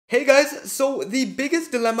Hey guys, so the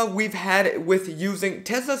biggest dilemma we've had with using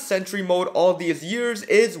Tesla's Sentry Mode all these years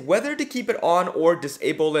is whether to keep it on or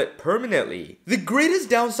disable it permanently. The greatest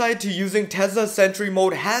downside to using Tesla's Sentry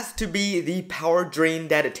Mode has to be the power drain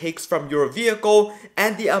that it takes from your vehicle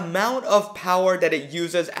and the amount of power that it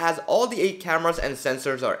uses as all the 8 cameras and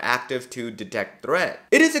sensors are active to detect threat.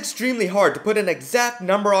 It is extremely hard to put an exact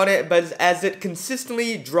number on it, but as it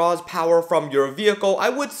consistently draws power from your vehicle, I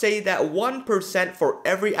would say that 1% for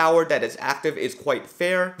every hour that is active is quite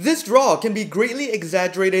fair. This draw can be greatly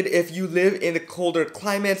exaggerated if you live in the colder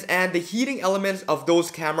climates and the heating elements of those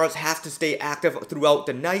cameras have to stay active throughout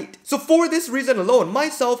the night. So for this reason alone,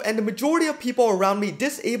 myself and the majority of people around me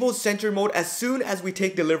disable Sentry Mode as soon as we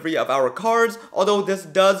take delivery of our cars, although this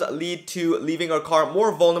does lead to leaving our car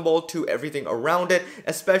more vulnerable to everything around it,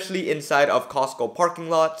 especially inside of Costco parking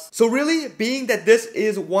lots. So really, being that this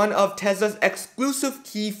is one of Tesla's exclusive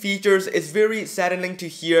key features, it's very saddening to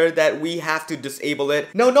hear that we have to disable it.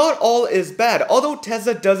 Now, not all is bad. Although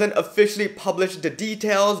Tesla doesn't officially publish the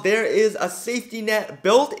details, there is a safety net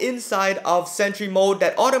built inside of Sentry Mode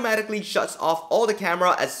that automatically shuts off all the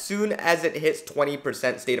camera as soon as it hits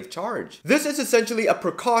 20% state of charge. This is essentially a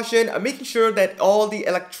precaution, making sure that all the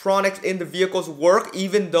electronics in the vehicles work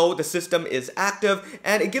even though the system is active,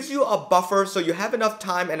 and it gives you a buffer so you have enough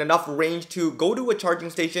time and enough range to go to a charging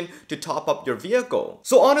station to top up your vehicle.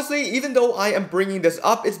 So honestly, even though I am bringing this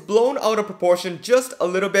up, it's blown out of proportion just a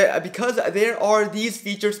little bit because there are these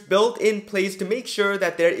features built in place to make sure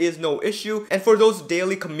that there is no issue, and for those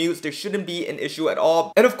daily commutes there shouldn't be an issue at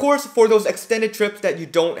all. And of course, for those extended trips that you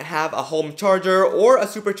don't have a home charger or a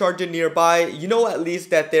supercharger nearby, you know at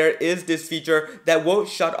least that there is this feature that will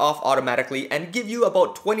shut off automatically and give you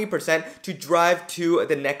about 20% to drive to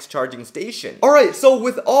the next charging station. Alright, so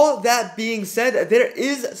with all that being said, there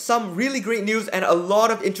is some really great news and a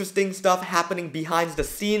lot of interesting stuff happening behind the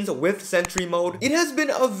scenes with Sentry Mode. It has been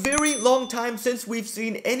a very long time since we've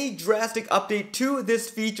seen any drastic update to this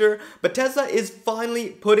feature, but Tesla is finally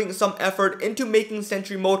putting some effort into making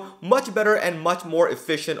Sentry Mode much better and much more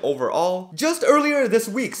efficient overall. Just earlier this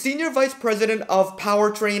week, Senior Vice President of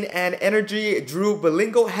Powertrain and Energy, Drew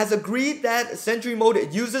Belingo, has agreed that Sentry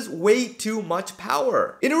Mode uses way too much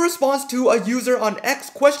power. In a response to a user on X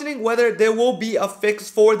questioning whether there will be a fix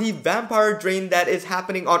for the vampire drain that is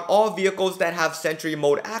happening on all vehicles that have Sentry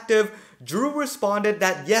Mode active, Drew responded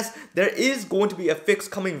that yes, there is going to be a fix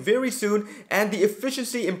coming very soon and the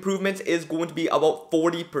efficiency improvements is going to be about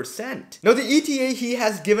 40%. Now the ETA he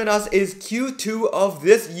has given us is Q2 of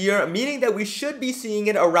this year, meaning that we should be seeing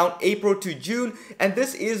it around April to June, and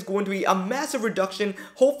this is going to be a massive reduction,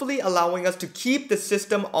 hopefully allowing us to keep the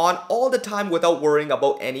system on all the time without worrying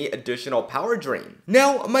about any additional power drain.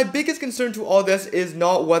 Now, my biggest concern to all this is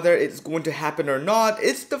not whether it's going to happen or not,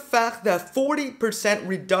 it's the fact that 40%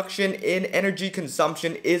 reduction in energy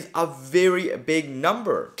consumption is a very big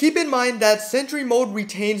number. Keep in mind that Sentry Mode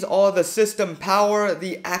retains all the system power,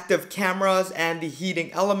 the active cameras, and the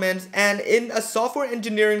heating elements, and in a software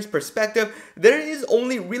engineering's perspective, there is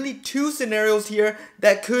only really 2 scenarios here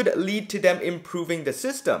that could lead to them improving the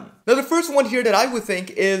system. Now the first one here that I would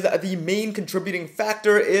think is the main contributing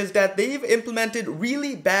factor is that they've implemented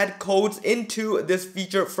really bad codes into this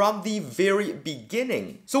feature from the very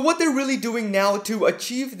beginning. So what they're really doing now to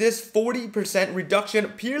achieve this 40% reduction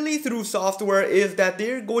purely through software is that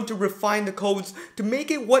they're going to refine the codes to make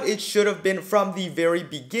it what it should have been from the very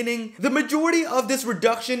beginning. The majority of this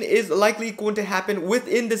reduction is likely going to happen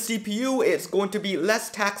within the CPU. It's going to be less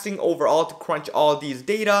taxing overall to crunch all these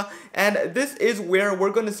data, and this is where we're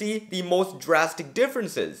going to see the most drastic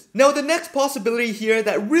differences. Now the next possibility here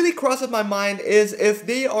that really crosses my mind is if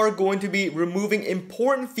they are going to be removing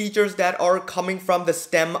important features that are coming from the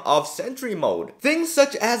stem of Sentry Mode. Things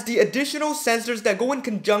such as the additional sensors that go in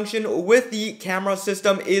conjunction with the camera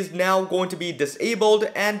system is now going to be disabled,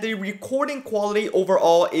 and the recording quality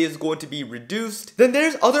overall is going to be reduced. Then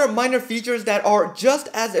there's other minor features that are just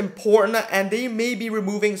as important and they may be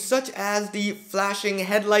removing, such as the flashing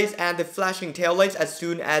headlights and the flashing taillights as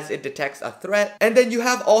soon as it detects a threat. And then you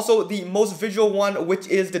have also the most visual one, which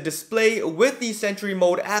is the display with the Sentry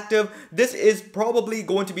Mode active. This is probably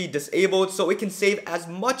going to be disabled so it can save as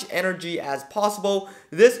much energy as possible.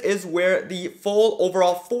 This is where the full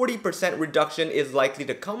overall 40% reduction is likely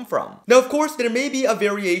to come from. Now of course there may be a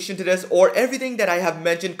variation to this or everything that I have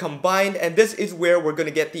mentioned combined, and this is where we're going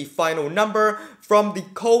to get the final number from the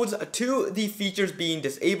codes to the features being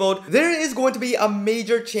disabled. There is going to be a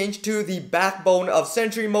major change to the backbone of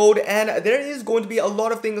Sentry Mode, and there is going to be a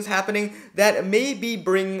lot of things happening that may be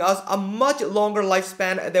bringing us a much longer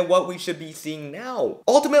lifespan than what we should be seeing now.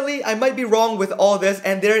 Ultimately, I might be wrong with all this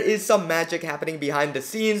and there is some magic happening behind the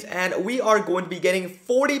scenes, efficiencies, and we are going to be getting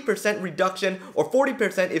 40% reduction or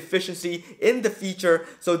 40% efficiency in the feature.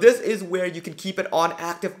 So this is where you can keep it on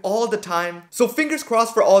active all the time. So fingers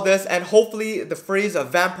crossed for all this, and hopefully the phrase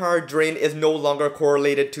vampire drain is no longer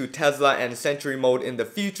correlated to Tesla and Sentry Mode in the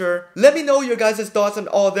future. Let me know your guys' thoughts on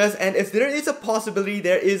all this, and if there is a possibility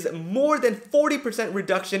there is more than 40%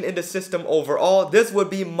 reduction in the system overall, this would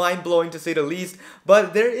be mind-blowing to say the least.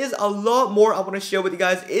 But there is a lot more I want to share with you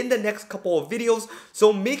guys in the next couple of videos,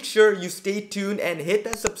 so make sure you stay tuned and hit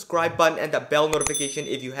that subscribe button and that bell notification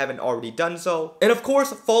if you haven't already done so. And of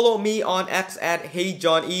course, follow me on X at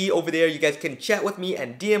HeyJohnE. Over there you guys can chat with me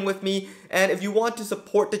and DM with me, and if you want to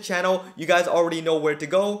support the channel, you guys already know where to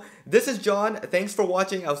go. This is John, thanks for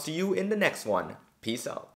watching, I'll see you in the next one. Peace out.